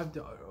 45,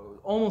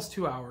 almost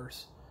 2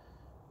 hours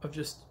of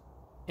just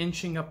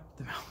inching up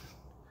the mountain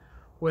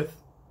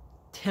with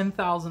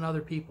 10,000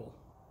 other people.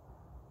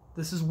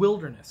 This is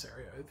wilderness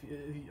area.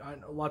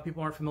 A lot of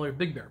people aren't familiar with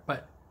Big Bear,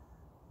 but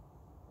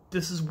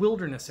this is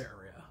wilderness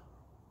area.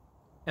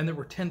 And there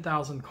were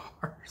 10,000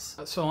 cars.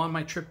 So on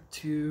my trip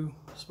to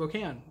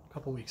Spokane a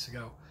couple weeks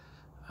ago,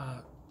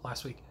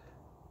 last week,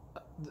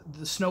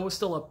 the snow was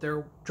still up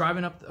there.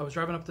 I was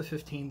driving up to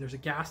 15. There's a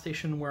gas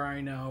station where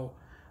I know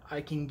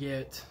I can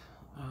get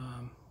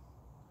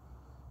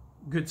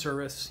good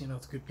service. You know,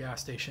 it's a good gas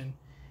station.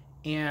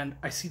 And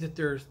I see that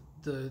there's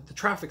the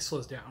traffic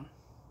slows down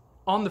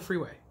on the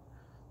freeway.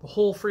 The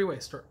whole freeway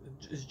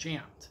is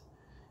jammed.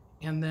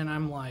 And then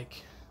I'm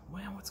like,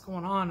 man, what's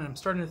going on? And I'm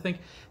starting to think.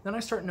 Then I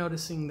start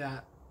noticing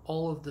that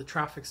all of the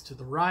traffic's to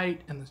the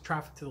right and the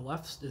traffic to the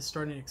left is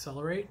starting to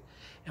accelerate.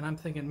 And I'm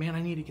thinking, man,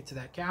 I need to get to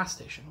that gas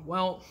station.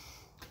 Well,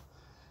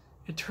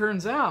 it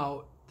turns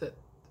out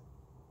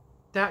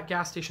that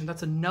gas station,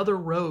 that's another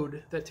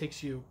road that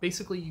takes you.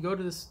 Basically, you go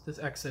to this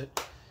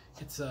exit.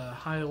 It's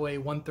Highway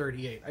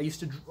 138. I used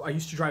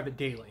to drive it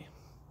daily.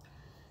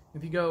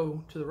 If you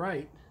go to the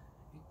right,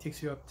 it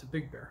takes you up to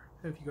Big Bear.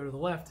 If you go to the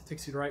left, it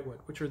takes you to Wrightwood,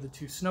 which are the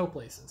two snow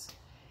places.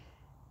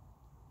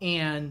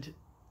 And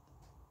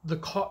the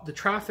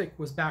traffic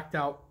was backed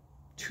out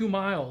 2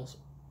 miles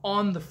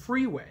on the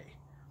freeway.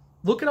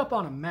 Look it up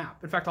on a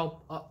map. In fact, I'm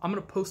going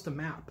to post a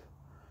map,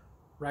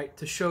 right,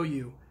 to show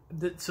you.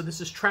 So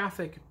this is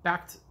traffic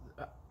backed.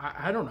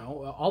 I don't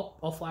know.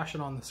 I'll flash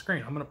it on the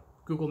screen. I'm going to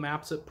Google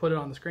Maps it, put it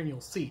on the screen.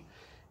 You'll see.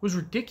 It was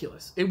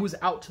ridiculous. It was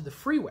out to the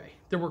freeway.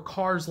 There were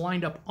cars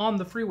lined up on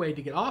the freeway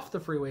to get off the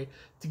freeway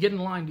to get in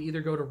line to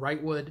either go to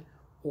Wrightwood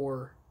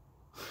or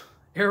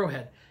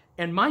Arrowhead.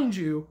 And mind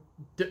you,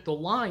 the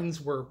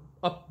lines were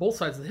up both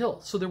sides of the hill.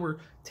 So there were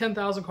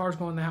 10,000 cars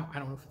going that way. I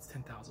don't know if it's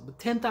 10,000, but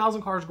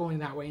 10,000 cars going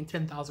that way and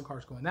 10,000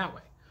 cars going that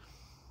way.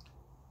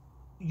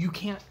 You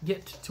can't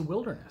get to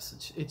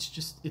wilderness.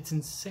 It's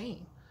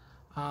insane.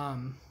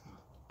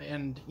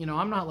 And, you know,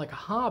 I'm not like a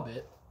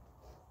hobbit,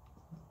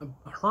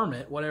 a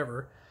hermit,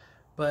 whatever,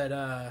 but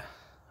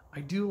I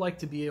do like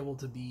to be able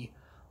to be,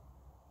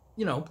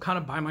 you know, kind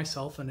of by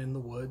myself and in the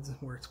woods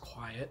where it's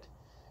quiet.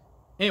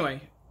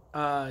 Anyway,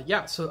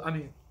 yeah, so, I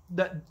mean,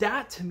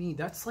 that to me,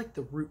 that's like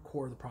the root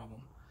core of the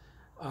problem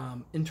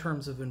in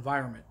terms of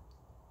environment.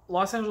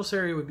 Los Angeles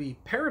area would be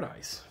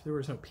paradise if there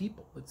was no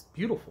people. It's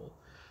beautiful.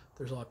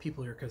 There's a lot of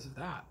people here because of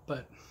that.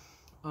 But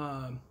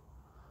on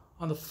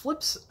the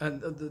flips,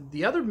 and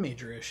the other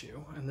major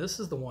issue, and this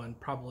is the one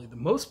probably the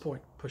most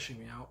point pushing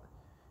me out,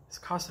 is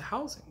cost of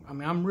housing. I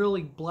mean, I'm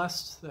really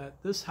blessed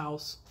that this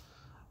house,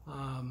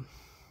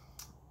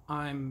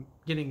 I'm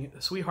getting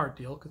a sweetheart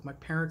deal because my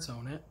parents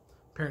own it.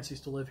 Parents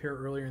used to live here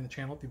earlier in the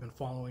channel, if you've been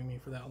following me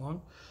for that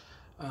long.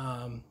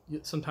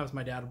 Sometimes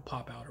my dad would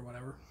pop out or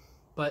whatever.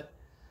 But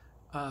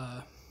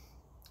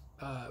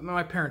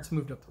my parents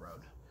moved up the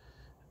road.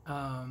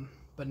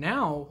 But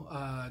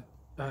now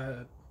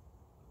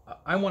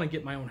I want to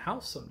get my own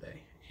house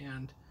someday.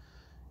 And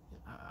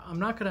I'm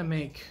not going to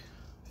make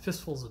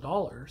fistfuls of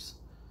dollars.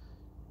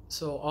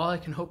 So all I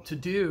can hope to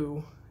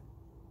do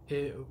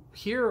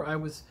here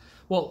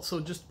so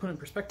just to put in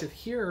perspective,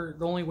 here,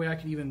 the only way I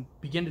could even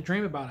begin to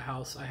dream about a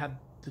house, I had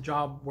the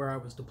job where I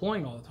was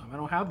deploying all the time. I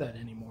don't have that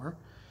anymore.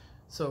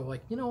 So,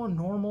 like, you know,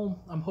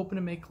 I'm hoping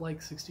to make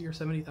like 60 or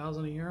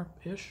 70,000 a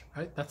year-ish,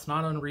 right? That's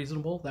not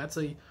unreasonable. That's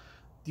a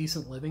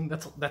decent living.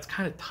 That's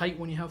kind of tight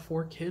when you have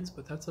 4 kids,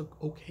 but that's a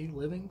okay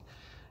living.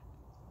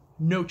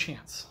 No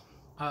chance.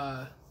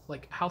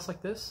 Like, a house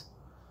like this,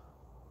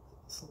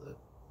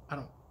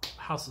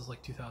 house is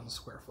like 2,000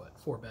 square foot,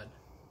 4-bed.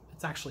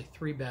 It's actually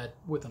 3-bed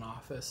with an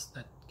office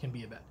that can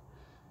be a bed.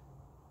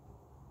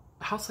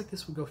 A house like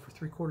this would go for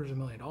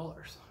 $750,000,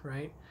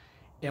 right?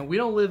 And we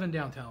don't live in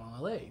downtown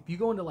LA. If you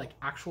go into like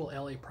actual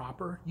LA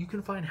proper, you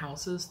can find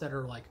houses that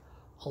are like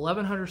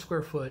 1,100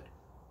 square foot,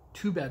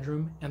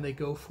 2-bedroom, and they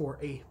go for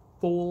a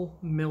full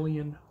 $1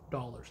 million.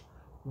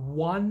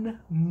 $1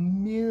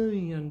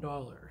 million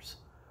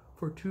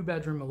for a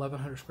 2-bedroom,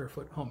 1,100 square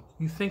foot home.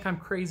 You think I'm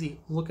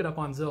crazy? Look it up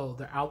on Zillow.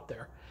 They're out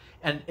there.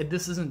 And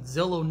this isn't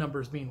Zillow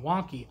numbers being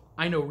wonky.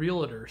 I know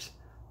realtors.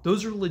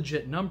 Those are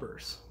legit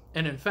numbers.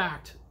 And in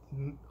fact,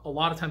 a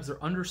lot of times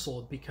they're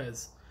undersold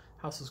because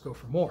houses go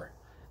for more.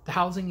 The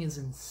housing is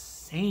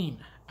insane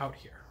out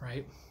here,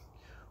 right?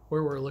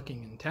 Where we're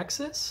looking in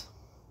Texas,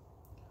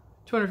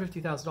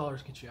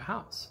 $250,000 gets you a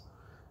house.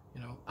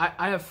 You know,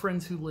 I have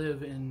friends who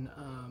live in,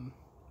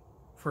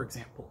 for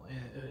example,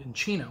 in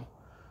Chino,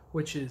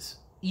 which is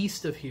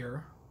east of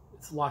here.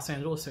 It's Los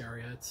Angeles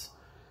area. It's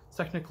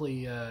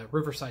technically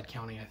Riverside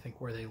County, I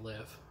think, where they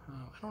live.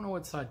 I don't know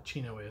what side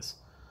Chino is.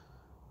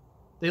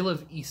 They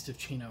live east of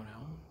Chino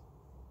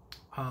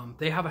now.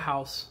 They have a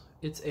house.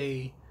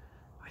 I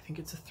think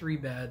it's a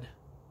 3-bed,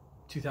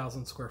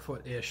 2,000 square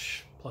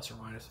foot-ish, plus or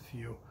minus a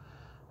few.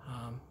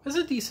 It's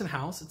a decent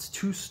house. It's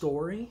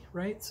 2-story,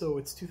 right? So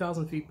it's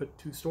 2,000 feet, but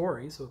 2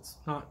 stories. So it's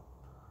not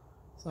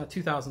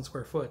 2,000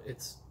 square foot.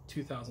 It's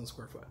 2,000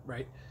 square foot,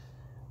 right?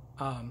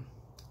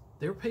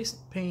 They were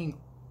paying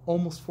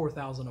almost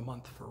 $4,000 a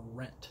month for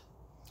rent.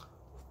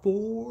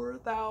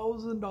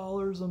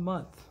 $4,000 a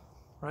month,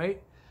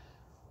 right?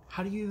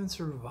 How do you even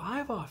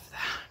survive off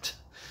that?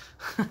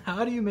 How the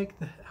hell do you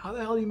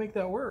make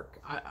that work?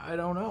 I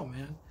don't know,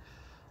 man.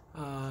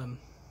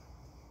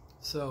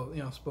 So,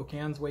 you know,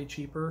 Spokane's way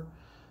cheaper.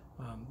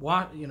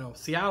 You know,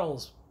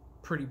 Seattle's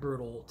pretty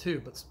brutal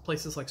too, but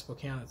places like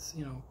Spokane, it's,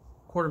 you know,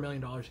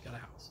 $250,000 you got a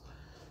house.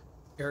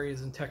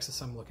 Areas in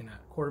Texas I'm looking at,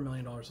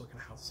 $250,000 looking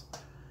at a house.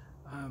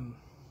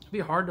 It'd be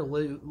hard to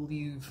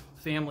leave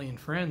family and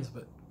friends,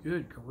 but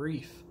good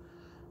grief.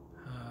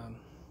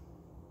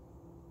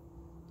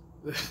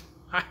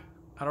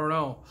 I don't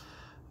know.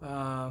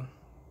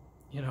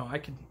 You know,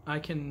 I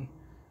can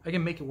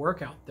make it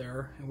work out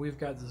there, and we've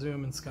got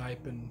Zoom and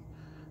Skype, and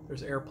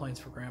there's airplanes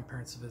for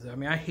grandparents to visit. I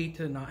mean, I hate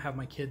to not have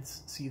my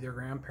kids see their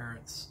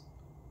grandparents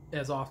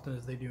as often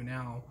as they do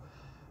now,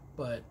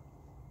 but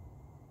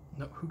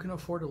no, who can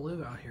afford to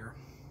live out here?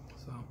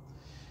 So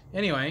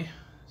anyway,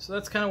 so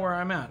that's kind of where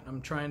I'm at.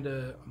 I'm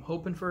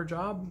hoping for a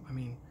job. I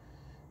mean,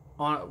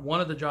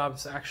 one of the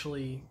jobs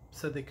actually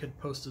said they could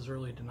post as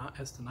early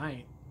as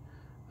tonight.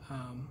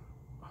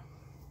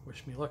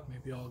 Wish me luck.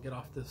 Maybe I'll get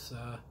off this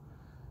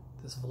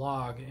this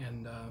vlog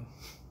and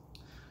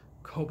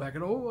go back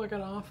and, oh, I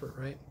got an offer,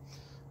 right?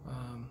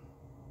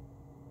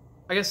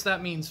 I guess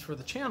that means for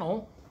the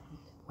channel,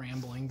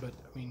 rambling, but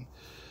I mean,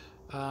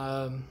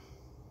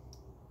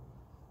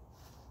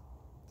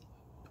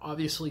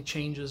 obviously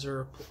changes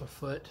are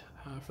afoot.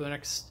 For the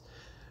next,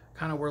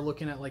 kind of, we're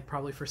looking at, like,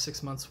 probably for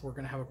 6 months we're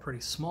gonna have a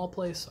pretty small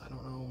place. I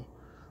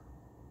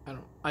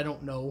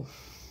don't know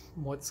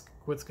what's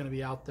gonna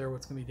be out there,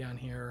 what's gonna be down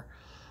here.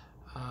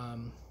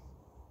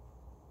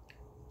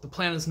 The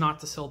plan is not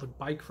to sell the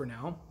bike for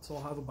now, so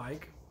I'll have a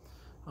bike.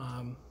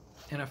 And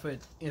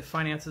if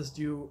finances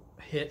do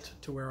hit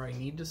to where I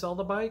need to sell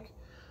the bike,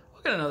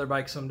 I'll get another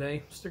bike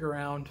someday. Stick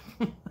around.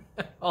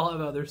 I'll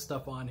have other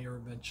stuff on here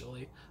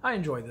eventually. I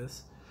enjoy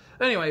this.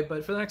 Anyway,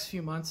 but for the next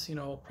few months, you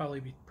know, I'll probably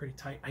be pretty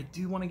tight. I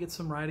do want to get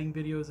some riding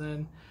videos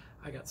in.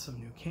 I got some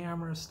new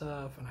camera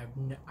stuff,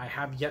 and I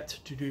have yet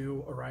to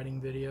do a riding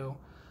video.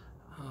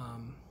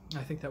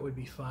 I think that would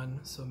be fun.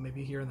 So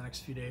maybe here in the next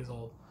few days,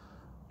 I'll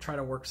try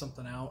to work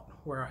something out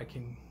where I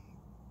can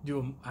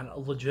do a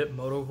legit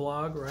moto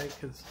vlog, right?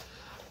 Because,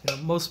 you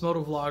know, most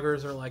moto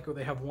vloggers are like,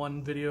 they have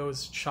one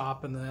video's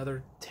shop and the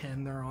other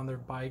 10 they're on their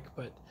bike.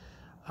 But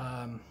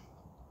I'm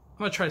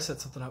gonna try to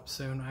set something up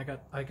soon.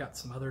 I got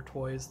some other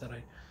toys that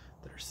are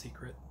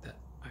secret that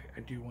I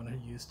do want to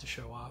use to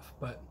show off.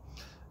 But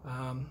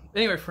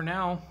anyway, for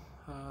now,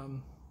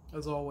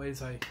 as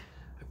always, I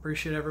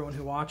appreciate everyone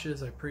who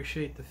watches. I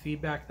appreciate the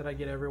feedback that I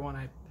get, everyone.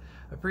 I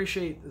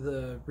appreciate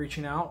the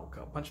reaching out.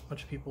 A bunch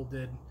of people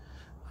did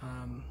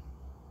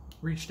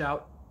reached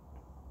out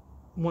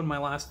when my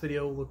last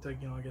video looked like,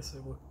 you know, I guess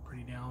it looked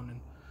pretty down,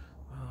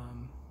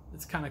 and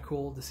it's kind of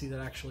cool to see that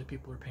actually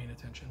people are paying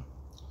attention.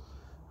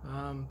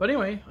 But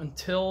anyway,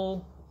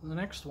 until the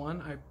next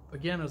one,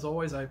 again, as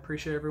always, I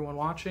appreciate everyone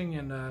watching,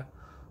 and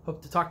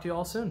hope to talk to you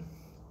all soon.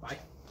 Bye.